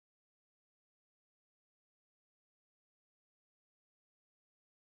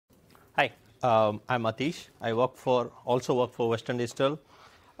Hi, I'm Atish. I also work for Western Digital,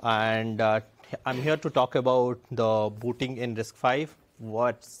 and I'm here to talk about the booting in RISC-V,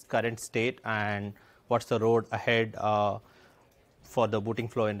 what's current state, and what's the road ahead for the booting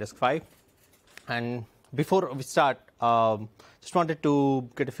flow in RISC-V. And before we start, just wanted to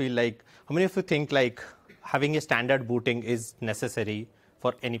get a feel like how many of you think like having a standard booting is necessary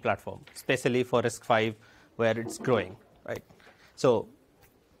for any platform, especially for RISC-V where it's growing, right? So.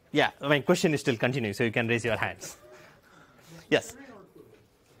 Yeah, my question is still continuing, so you can raise your hands. Yes.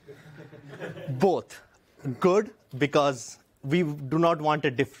 Both. Good, because we do not want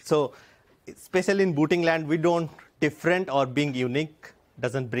a so especially in booting land, we don't different or being unique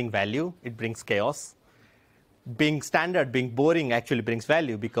doesn't bring value, it brings chaos. Being standard, being boring actually brings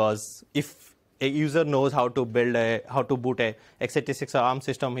value, because if a user knows how to boot a x86 ARM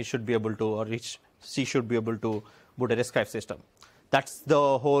system, he should be able to, or she should be able to boot a RISC-V system. That's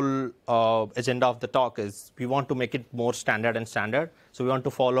the whole agenda of the talk. Is we want to make it more standard and standard. So we want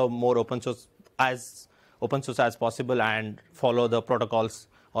to follow more open source as possible and follow the protocols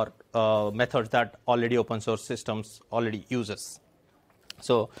or methods that already open source systems already uses.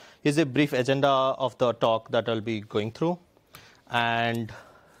 So here's a brief agenda of the talk that I'll be going through. And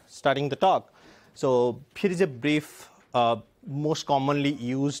starting the talk, so here is a brief, most commonly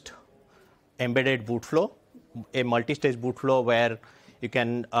used embedded boot flow. A multi-stage boot flow where you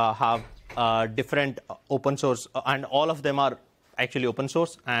can have different open source, and all of them are actually open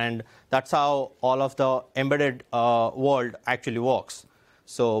source, and that's how all of the embedded world actually works.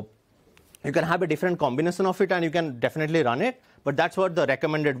 So you can have a different combination of it, and you can definitely run it, but that's what the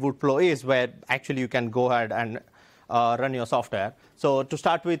recommended boot flow is, where actually you can go ahead and run your software. So to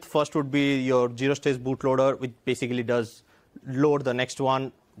start with, first would be your zero-stage bootloader, which basically does load the next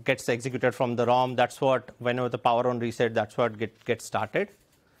one, gets executed from the ROM. That's what, whenever the power on reset, that's what gets started.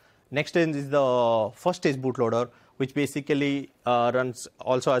 Next is the first stage bootloader, which basically runs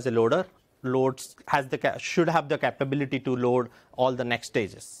also as a loader. Should have the capability to load all the next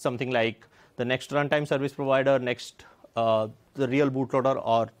stages, something like the next runtime service provider, next the real bootloader,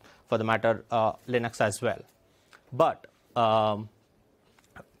 or for the matter Linux as well. But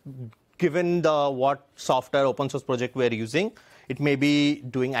given what software open source project we're using, it may be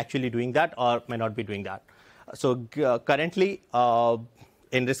actually doing that, or may not be doing that. So currently,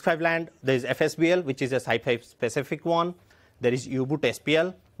 in RISC-V land, there is FSBL, which is a site specific one. There is U-boot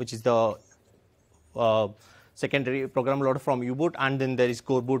SPL, which is the secondary program loader from U-boot, and then there is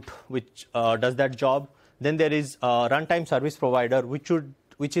core boot, which does that job. Then there is runtime service provider,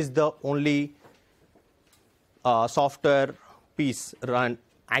 which is the only software piece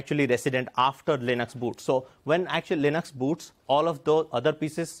actually resident after Linux boot. So when actually Linux boots, all of those other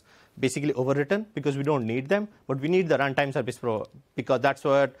pieces basically overwritten, because we don't need them, but we need the runtime service because that's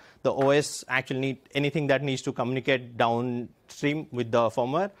where the OS actually need anything that needs to communicate downstream with the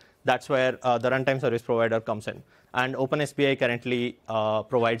firmware. That's where the runtime service provider comes in. And OpenSBI currently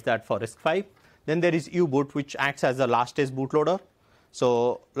provides that for RISC-V. Then there is U-boot, which acts as the last stage bootloader.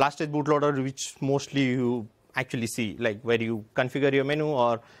 So last stage bootloader, which mostly you actually see, like where you configure your menu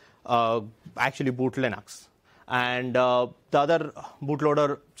or actually boot Linux. And the other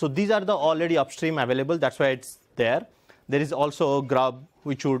bootloader, so these are the already upstream available, that's why it's there. There is also Grub,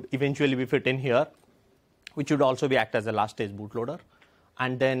 which would eventually be fit in here, which would also be act as a last stage bootloader.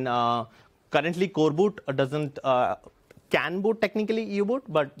 And then currently core boot can boot technically U-boot,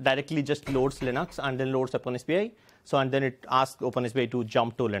 but directly just loads Linux and then loads OpenSBI. So and then it asks OpenSBI to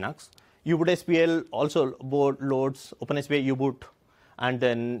jump to Linux. U-boot SPL also loads OpenSBI U-boot, and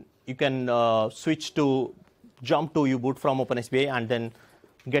then you can jump to U-boot from OpenSBI and then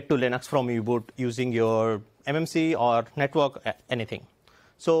get to Linux from U-boot using your MMC or network, anything.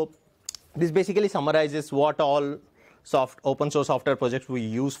 So this basically summarizes what all open source software projects we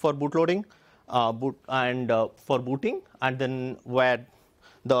use for bootloading, for booting, and then where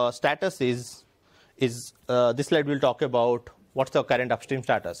the status is this slide will talk about what's the current upstream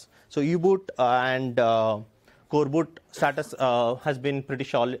status. So U-boot and core boot status has been pretty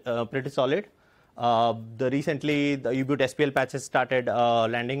solid. Recently, the U-boot SPL patches started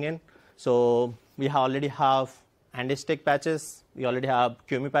landing in. So we already have Andy-Stick patches. We already have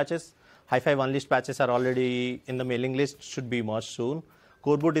QEMU patches. Hi-Fi OneList patches are already in the mailing list, should be merged soon.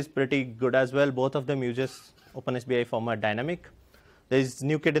 Core boot is pretty good as well. Both of them uses OpenSBI format dynamic. There is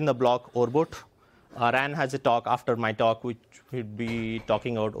new kid in the block, ORBoot. Ran has a talk after my talk, which will be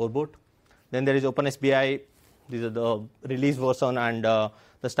talking about ORBoot. Then there is OpenSBI. These are the release version and the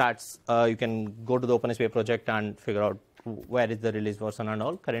stats. You can go to the OpenSBI project and figure out where is the release version and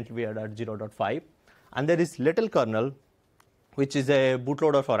all. Currently, we are at 0.5. And there is little kernel, which is a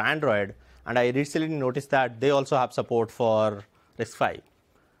bootloader for Android, and I recently noticed that they also have support for RISC-V.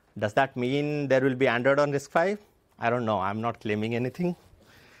 Does that mean there will be Android on RISC-V? I don't know. I'm not claiming anything.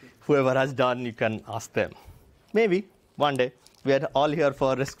 Whoever has done, you can ask them. Maybe one day. We are all here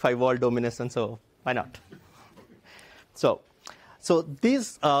for RISC-V world domination, so why not? So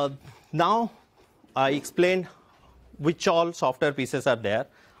these now I explained which all software pieces are there,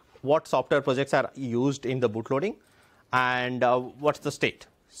 what software projects are used in the bootloading, and what's the state.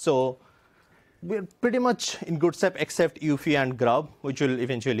 So we're pretty much in good step except UEFI and Grub, which will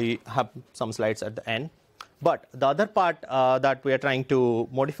eventually have some slides at the end. But the other part that we are trying to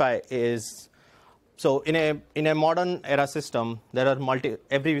modify is, so in a modern era system, there are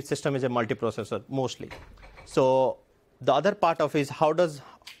every system is a multiprocessor mostly. So the other part of is how does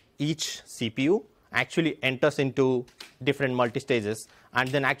each CPU actually enters into different multi-stages and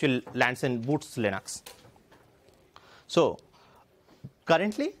then actually lands in boots Linux. So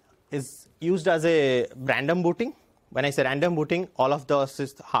currently is used as a random booting. When I say random booting, all of the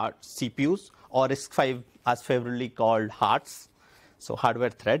CPUs or RISC-V as favorably called hearts, so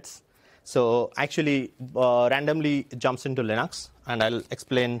hardware threads. So actually randomly jumps into Linux, and I'll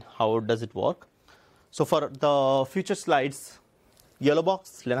explain how does it work. So for the future slides, yellow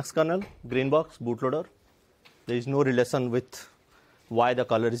box, Linux kernel, green box, bootloader. There is no relation with why the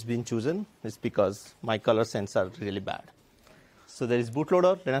color is being chosen. It's because my color sense are really bad. So there is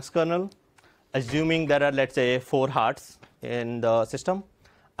bootloader, Linux kernel, assuming there are, let's say, 4 hearts in the system.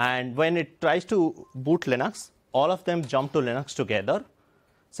 And when it tries to boot Linux, all of them jump to Linux together.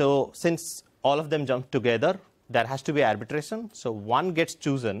 So since all of them jump together, there has to be arbitration. So one gets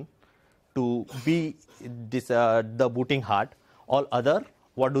chosen to be this, the booting heart. All other,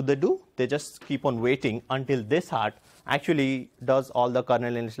 what do? They just keep on waiting until this heart actually does all the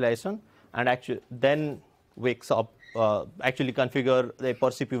kernel initialization and actually then wakes up, actually configure the per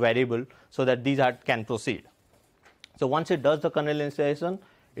CPU variable so that these heart can proceed. So once it does the kernel initialization,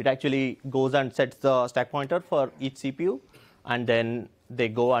 it actually goes and sets the stack pointer for each CPU, and then they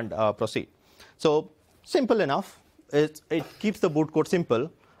go and proceed. So simple enough. It keeps the boot code simple,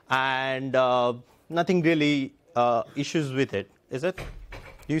 and nothing really issues with it, is it?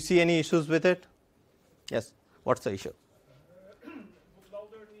 Do you see any issues with it? Yes. What's the issue?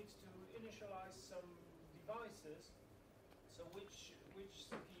 Bootloader needs to initialize some devices. So which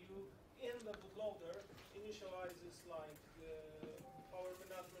CPU in the bootloader initializes like power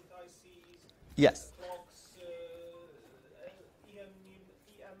management ICs, Yes. clocks, eMMC,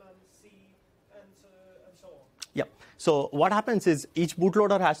 and so on. Yeah. So what happens is each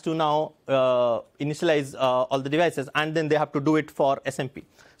bootloader has to now initialize all the devices, and then they have to do it for SMP.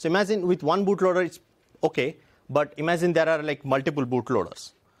 So imagine with one bootloader it's okay, but imagine there are like multiple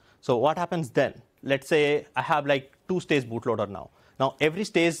bootloaders. So what happens then? Let's say I have like 2-stage bootloader now. Now every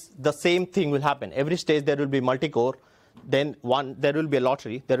stage the same thing will happen. Every stage there will be multi-core, then there will be a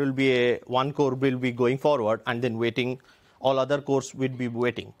lottery, there will be one core will be going forward and then waiting, all other cores will be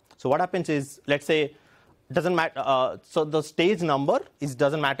waiting. So what happens is, let's say, doesn't matter. So the stage number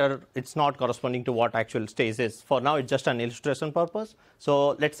doesn't matter. It's not corresponding to what actual stage is. For now, it's just an illustration purpose.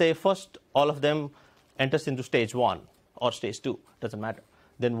 So let's say first all of them enters into stage 1 or stage 2. Doesn't matter.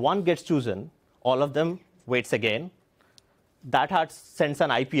 Then one gets chosen. All of them waits again. That heart sends an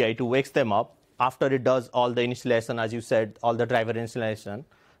IPI to wakes them up after it does all the initialization, as you said, all the driver initialization.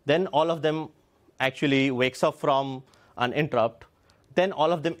 Then all of them actually wakes up from an interrupt. Then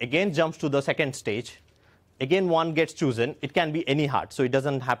all of them again jumps to the second stage. Again, one gets chosen. It can be any heart, so it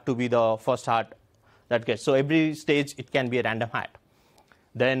doesn't have to be the first heart that gets. So every stage, it can be a random heart.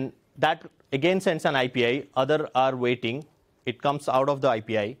 Then that again sends an IPI. Other are waiting. It comes out of the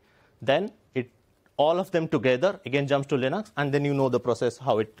IPI. Then all of them together again jumps to Linux, and then you know the process,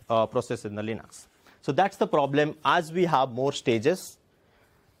 how it processes in the Linux. So that's the problem. As we have more stages,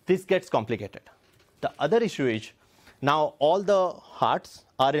 this gets complicated. The other issue is now all the hearts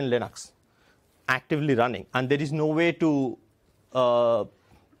are in Linux, actively running, and there is no way to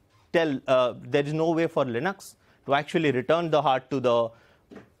there is no way for Linux to actually return the heart to the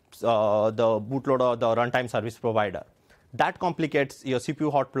bootloader or the runtime service provider. That complicates your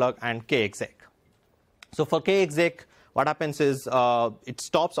CPU hot plug and kexec. So for kexec, what happens is it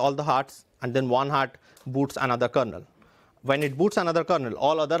stops all the hearts, and then one heart boots another kernel. When it boots another kernel,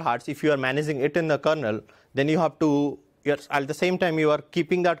 all other hearts, if you are managing it in the kernel, then you have to, at the same time, you are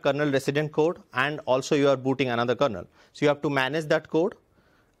keeping that kernel resident code, and also you are booting another kernel. So you have to manage that code,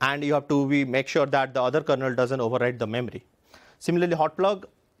 and you have to make sure that the other kernel doesn't override the memory. Similarly, hot plug,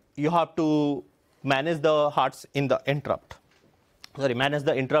 you have to manage the hearts in the interrupt. Manage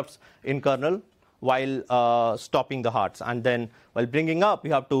the interrupts in kernel, while stopping the hearts. And then while bringing up,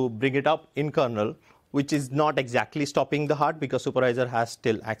 you have to bring it up in kernel, which is not exactly stopping the heart because supervisor has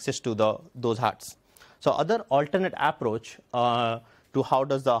still access to those hearts. So other alternate approach to how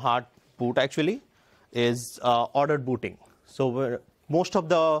does the heart boot actually is ordered booting. So most of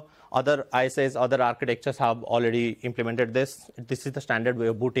the other ISAs, other architectures have already implemented this. This is the standard way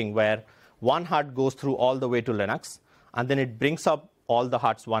of booting where one heart goes through all the way to Linux, and then it brings up all the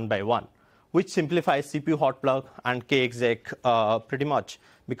hearts one by one, which simplifies CPU hot plug and kexec pretty much,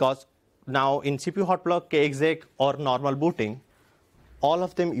 because now in CPU hot plug, kexec, or normal booting, all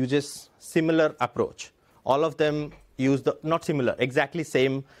of them uses similar approach. All of them use not similar, exactly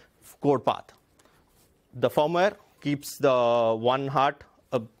same code path. The firmware keeps the one heart,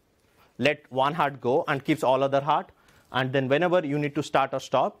 let one heart go and keeps all other heart. And then whenever you need to start or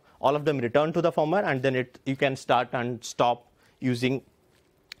stop, all of them return to the firmware, and then you can start and stop using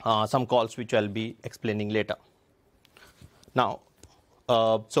some calls which I'll be explaining later. Now,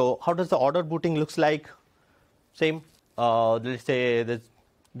 so how does the ordered booting looks like? Same. Let's say there's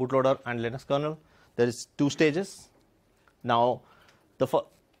bootloader and Linux kernel. There is 2 stages. Now,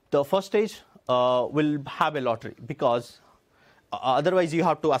 the first stage will have a lottery, because otherwise you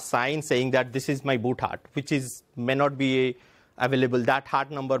have to assign saying that this is my boot heart, which may not be available. That heart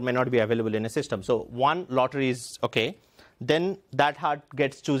number may not be available in a system. So one lottery is okay. Then that heart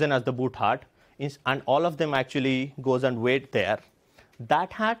gets chosen as the boot heart, and all of them actually goes and wait there.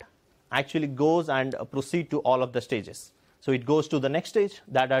 That heart actually goes and proceed to all of the stages. So it goes to the next stage,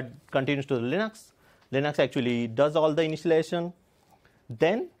 that continues to the Linux. Linux actually does all the initialization.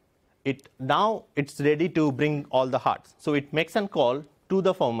 Then now it's ready to bring all the hearts. So it makes a call to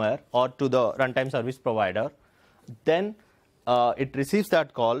the firmware or to the runtime service provider. Then it receives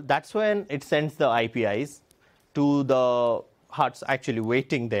that call. That's when it sends the IPIs to the hearts actually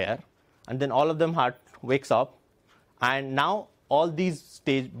waiting there. And then all of them heart wakes up. And now all these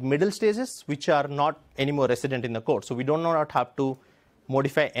middle stages, which are not anymore resident in the code. So we do not have to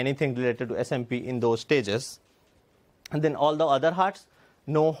modify anything related to SMP in those stages. And then all the other hearts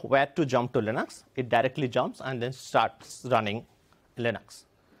know where to jump to Linux. It directly jumps and then starts running Linux.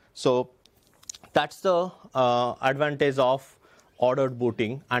 So that's the advantage of ordered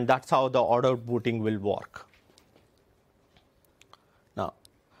booting, and that's how the ordered booting will work. Now,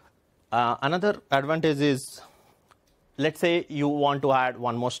 another advantage is, let's say you want to add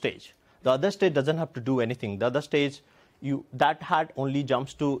one more stage. The other stage doesn't have to do anything. The other stage, that heart only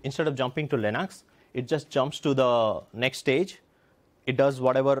jumps to, instead of jumping to Linux, it just jumps to the next stage. It does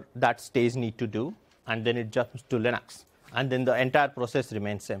whatever that stage need to do, and then it jumps to Linux. And then the entire process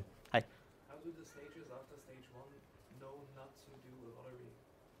remains same. Hi. How do the stages after stage 1 know not to do a lottery?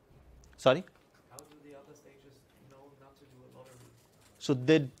 Sorry? How do the other stages know not to do a lottery? So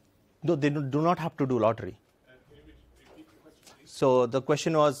they do not have to do lottery. So the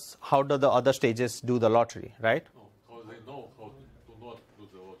question was, how do the other stages do the lottery, right? No, how they know how to not do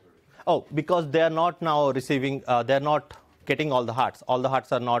the lottery. Oh, because they are not now receiving, they are not getting all the hearts. All the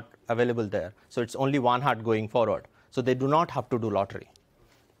hearts are not available there. So it's only one heart going forward. So they do not have to do lottery.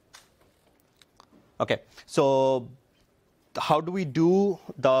 Okay, so how do we do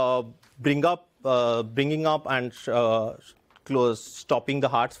the bringing up and stopping the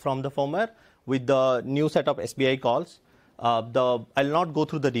hearts from the firmware with the new set of SBI calls? I'll not go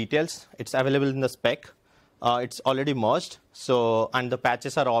through the details. It's available in the spec. It's already merged. So, and the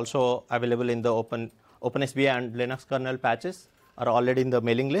patches are also available in the OpenSBI and Linux kernel patches are already in the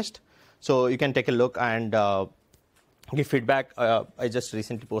mailing list. So you can take a look and give feedback. I just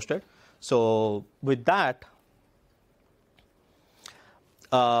recently posted. So with that,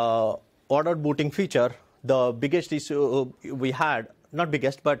 ordered booting feature, the biggest issue we had, not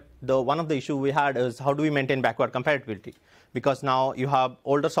biggest, but one of the issue we had is how do we maintain backward compatibility? Because now you have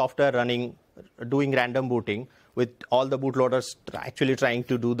older software doing random booting with all the bootloaders actually trying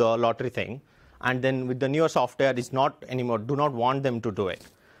to do the lottery thing. And then with the newer software, it's not anymore, do not want them to do it.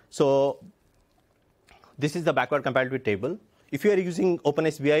 So this is the backward compatibility table. If you are using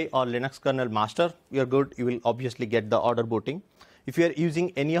OpenSBI or Linux kernel master, you're good. You will obviously get the order booting. If you are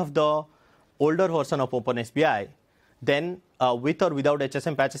using any of the older version of OpenSBI, then with or without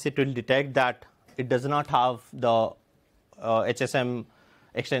HSM patches, it will detect that it does not have the HSM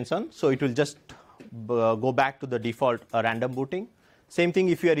extension. So it will just go back to the default random booting. Same thing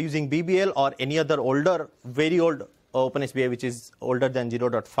if you are using BBL or any other older, very old OpenSBI, which is older than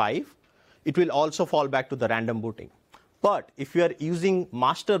 0.5, it will also fall back to the random booting. But if you are using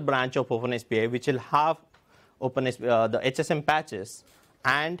master branch of OpenSBI, which will have the HSM patches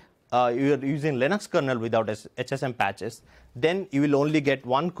and you are using Linux kernel without HSM patches, then you will only get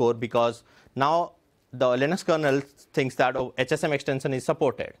one core, because now the Linux kernel thinks that HSM extension is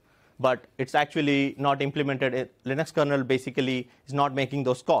supported, but it's actually not implemented. Linux kernel basically is not making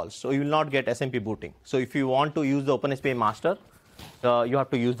those calls, so you will not get SMP booting. So if you want to use the OpenSBI master, you have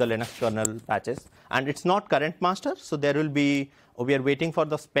to use the Linux kernel patches, and it's not current master, so there will be. We are waiting for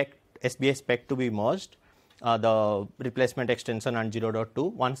the spec SBI spec to be merged, the replacement extension and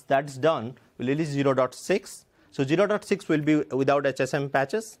 0.2. Once that's done, we'll release 0.6. So 0.6 will be without HSM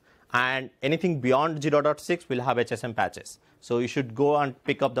patches, and anything beyond 0.6 will have HSM patches. So you should go and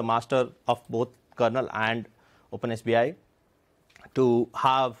pick up the master of both kernel and OpenSBI to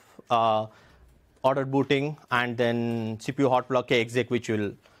have ordered booting, and then CPU hot block exec, which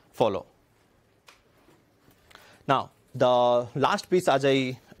will follow. Now, the last piece, as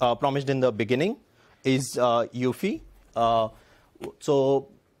I promised in the beginning, is UEFI. So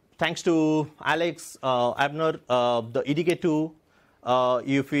thanks to Alex, Abner, the EDK2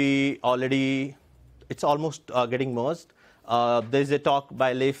 UEFI already, it's almost getting merged. There's a talk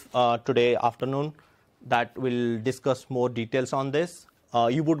by Leif today afternoon that will discuss more details on this.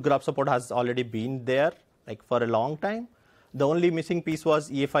 U-boot grub support has already been there like for a long time. The only missing piece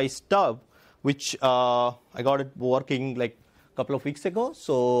was EFI stub, which I got it working like a couple of weeks ago.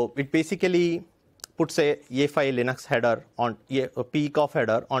 So it basically puts a EFI Linux header on a peek-off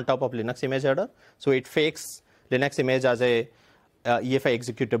header on top of Linux image header. So it fakes Linux image as a EFI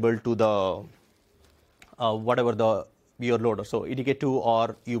executable to the whatever your loader, so EDK2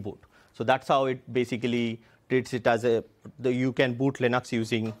 or U-boot. So that's how it basically treats it as you can boot Linux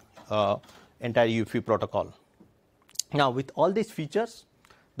using entire UEFI protocol. Now, with all these features,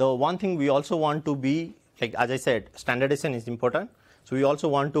 the one thing we also want to be, like as I said, standardization is important. So we also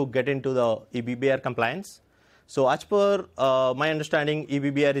want to get into the EBBR compliance. So as per my understanding,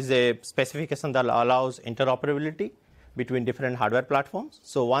 EBBR is a specification that allows interoperability between different hardware platforms.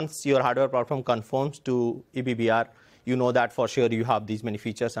 So once your hardware platform conforms to EBBR, you know that for sure you have these many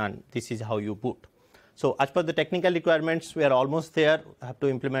features, and this is how you boot. So as per the technical requirements, we are almost there. We have to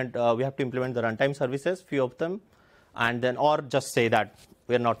implement the runtime services, few of them, and then, or just say that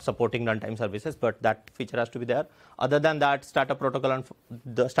we are not supporting runtime services, but that feature has to be there. Other than that, startup protocol, and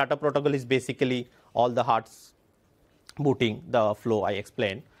the startup protocol is basically all the hearts booting, the flow I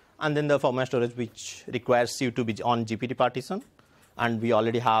explained, and then the firmware storage, which requires you to be on GPT partition, and we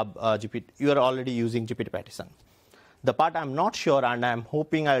already have GPT. You are already using GPT partition. The part I'm not sure, and I'm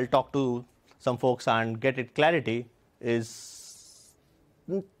hoping I'll talk to some folks and get it clarity, is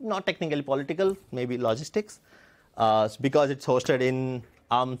not technically political, maybe logistics, because it's hosted in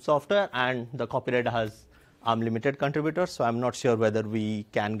ARM software and the copyright has ARM limited contributors. So I'm not sure whether we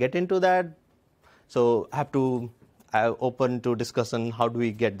can get into that. So I have to open to discussion. How do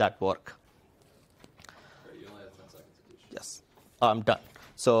we get that work? You only have 10 seconds to teach. Yes, I'm done.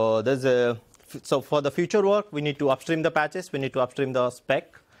 So so for the future work, we need to upstream the patches, we need to upstream the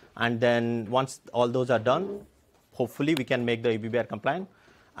spec, and then once all those are done, hopefully we can make the EBBR compliant,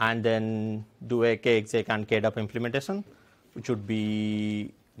 and then do a kexec and kdub implementation, which would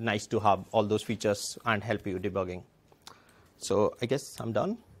be nice to have all those features and help you debugging. So I guess I'm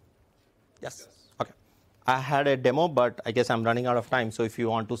done. Yes. Okay. I had a demo, but I guess I'm running out of time. So if you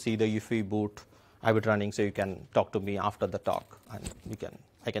want to see the UEFI boot, I have it running, so you can talk to me after the talk, and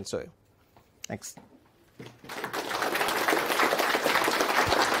I can show you. Thanks.